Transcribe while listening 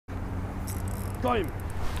Got him.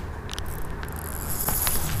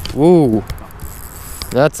 Ooh,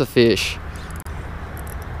 that's a fish.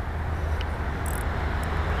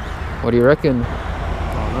 What do you reckon?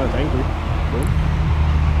 Oh no, it's angry.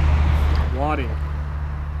 Whiting.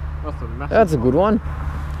 That's a massive. That's a good one.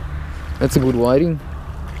 That's a good whiting.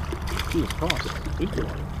 Jesus Christ. Big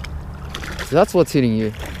whiting. So that's what's hitting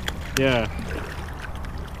you. Yeah.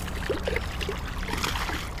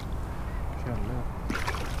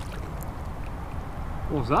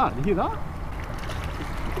 What was that? Did you hear that?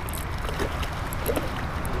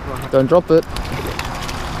 Don't drop it.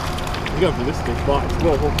 You go ballistic, but it's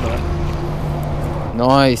got a hook though.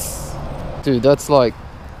 Nice. Dude, that's like,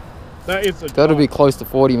 That is a that'll be giant. close to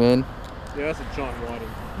 40, man. Yeah, that's a giant whiting.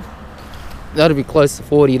 That'll be close to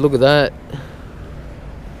 40. Look at that.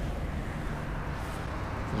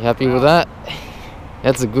 You happy with that?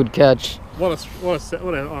 That's a good catch. What a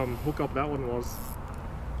hook up that one was.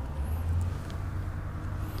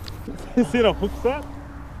 You see the hook set?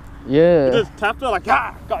 Yeah. It just tapped it like,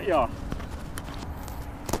 ah, got ya.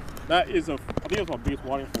 That is I think it was my biggest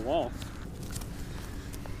whiting for a while.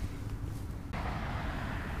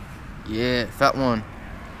 Yeah, fat one.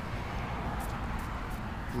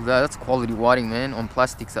 Look at that, that's quality whiting, man, on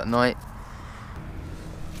plastics at night.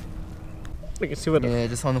 You can see where Yeah,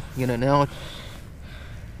 just on the now.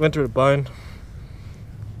 went through the bone.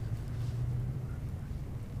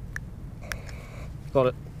 Got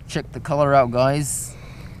it. Check the color out, guys.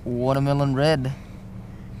 Watermelon red.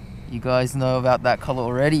 You guys know about that color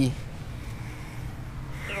already.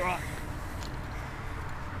 Alright.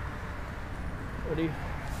 Ready?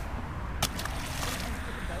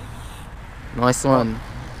 Nice one.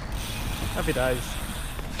 Happy days.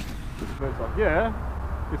 It's like, yeah,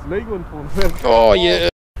 it's legal in Finesse. Oh yeah.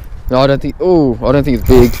 No, I don't think. Oh, I don't think it's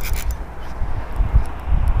big.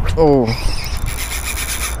 Oh,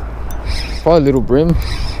 probably little brim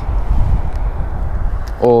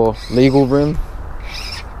or legal brim.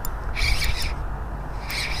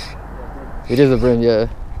 It is a brim, yeah.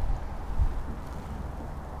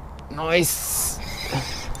 Nice.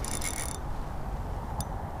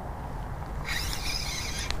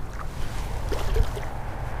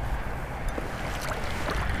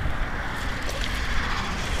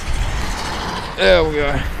 There we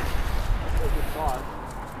go.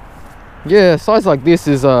 Yeah, size like this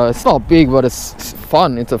is it's not big, but it's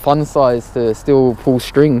fun. It's a fun size to still pull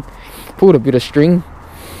string. Pulled a bit of string.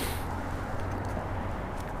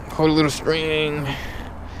 Hold a little string.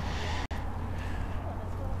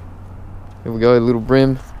 Here we go, a little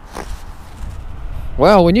brim.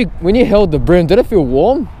 Wow, when you held the brim, did it feel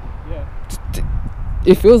warm? Yeah.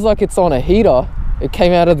 It feels like it's on a heater. It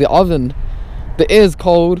came out of the oven. The air's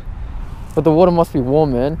cold, but the water must be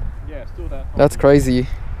warm, man. Yeah, still that. That's crazy.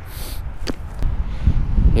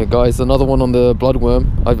 Yeah, guys, another one on the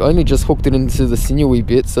bloodworm. I've only just hooked it into the sinewy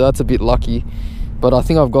bit, so that's a bit lucky. But I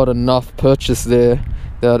think I've got enough purchase there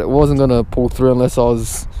that it wasn't gonna pull through unless I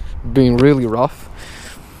was being really rough.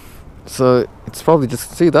 So it's probably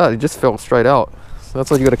just, see that, it just fell straight out. So that's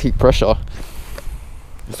why you gotta keep pressure.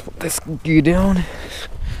 Just put this gear down,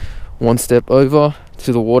 one step over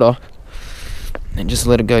to the water, and just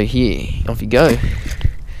let it go here. Off you go.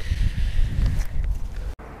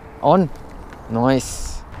 On. Nice.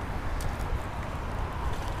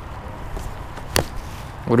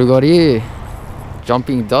 What do we got here?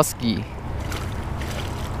 Jumping Dusky.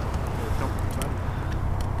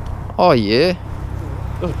 Oh yeah.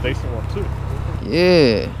 That's a decent one too.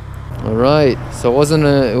 Yeah. All right. So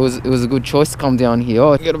it was a good choice to come down here.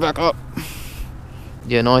 Oh, get it back up.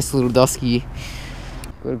 Yeah, nice little Dusky.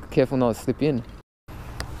 Gotta be careful not to slip in.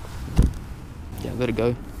 Yeah, let it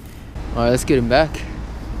go. All right, let's get him back.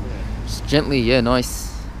 Just gently. Yeah,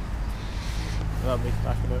 nice. Without me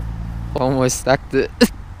stacking it. Almost stacked it.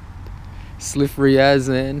 Slippery as,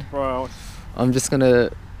 man. Bro, I'm just gonna.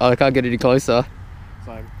 I can't get any closer.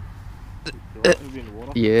 same. It'll be in the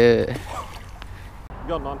water. Yeah. You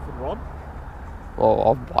got a 9-foot rod? Well,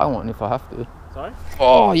 I'll buy one if I have to. Sorry?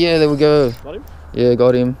 Oh yeah, there we go. Got him? Yeah,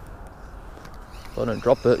 got him. I don't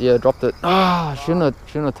drop it. Yeah, dropped it. Ah, shouldn't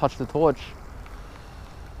have touched the torch.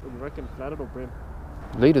 What do you reckon? Flatted or brim?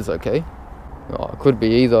 Leader's okay. Oh, it could be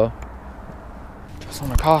either. Just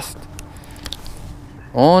on a cast.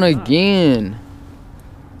 On again.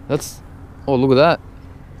 That's. Oh, look at that.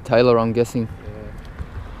 Taylor, I'm guessing.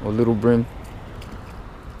 Yeah. Or little brim.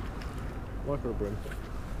 Micro brim.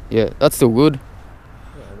 Yeah, that's still good.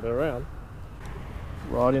 Yeah, they're around.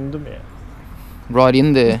 Right in the mouth. Right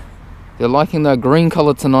in there. They're liking that green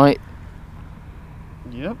colour tonight.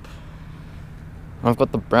 Yep. I've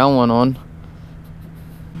got the brown one on.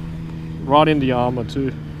 Right in the armour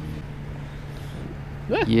too.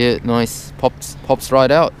 Yeah, nice. Pops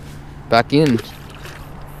right out. Back in.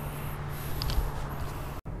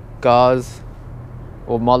 Gars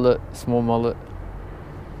or mullet, small mullet.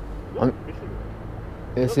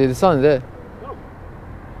 Yeah, see the sun there. No,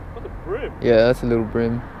 got the brim. Yeah, that's a little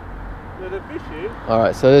brim. Yeah, the fish here.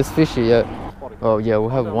 Alright, so there's fishy, yeah. Oh yeah, we'll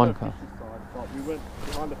have one car. We went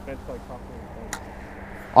behind the fence like a couple of times.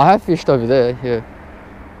 I have fished over there, yeah.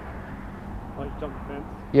 Oh, you jumped the fence?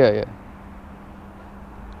 Yeah, yeah.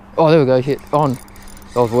 Oh, there we go, hit on.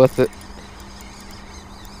 That was worth it.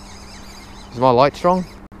 Is my light strong?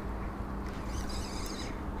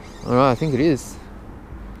 Alright, I think it is.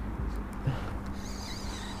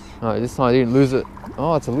 Alright, this time I didn't lose it.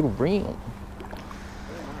 Oh, it's a little bream.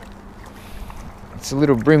 It's a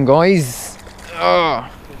little brim, guys. Oh.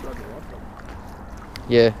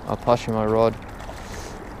 Yeah, I'll pass you my rod.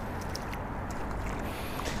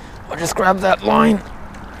 I'll just grab that line.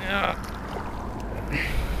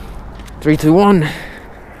 3, 2, 1.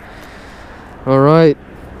 Alright,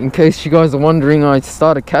 in case you guys are wondering, I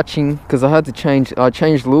started catching because I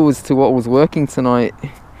changed lures to what was working tonight.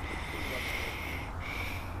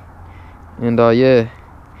 And yeah,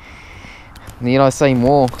 need I say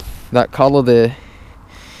more? That colour there.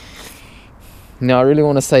 Now I really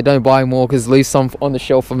want to say don't buy more because leave some on the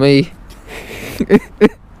shelf for me.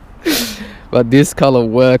 But this colour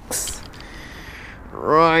works.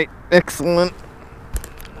 Right, excellent.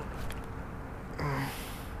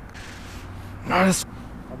 I just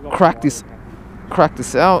crack this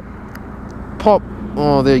out. Pop.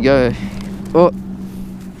 Oh, there you go. Oh.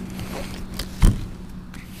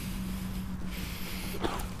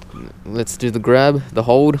 Let's do the grab, the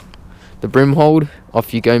hold, the brim hold.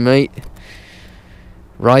 Off you go, mate.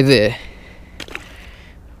 Right there.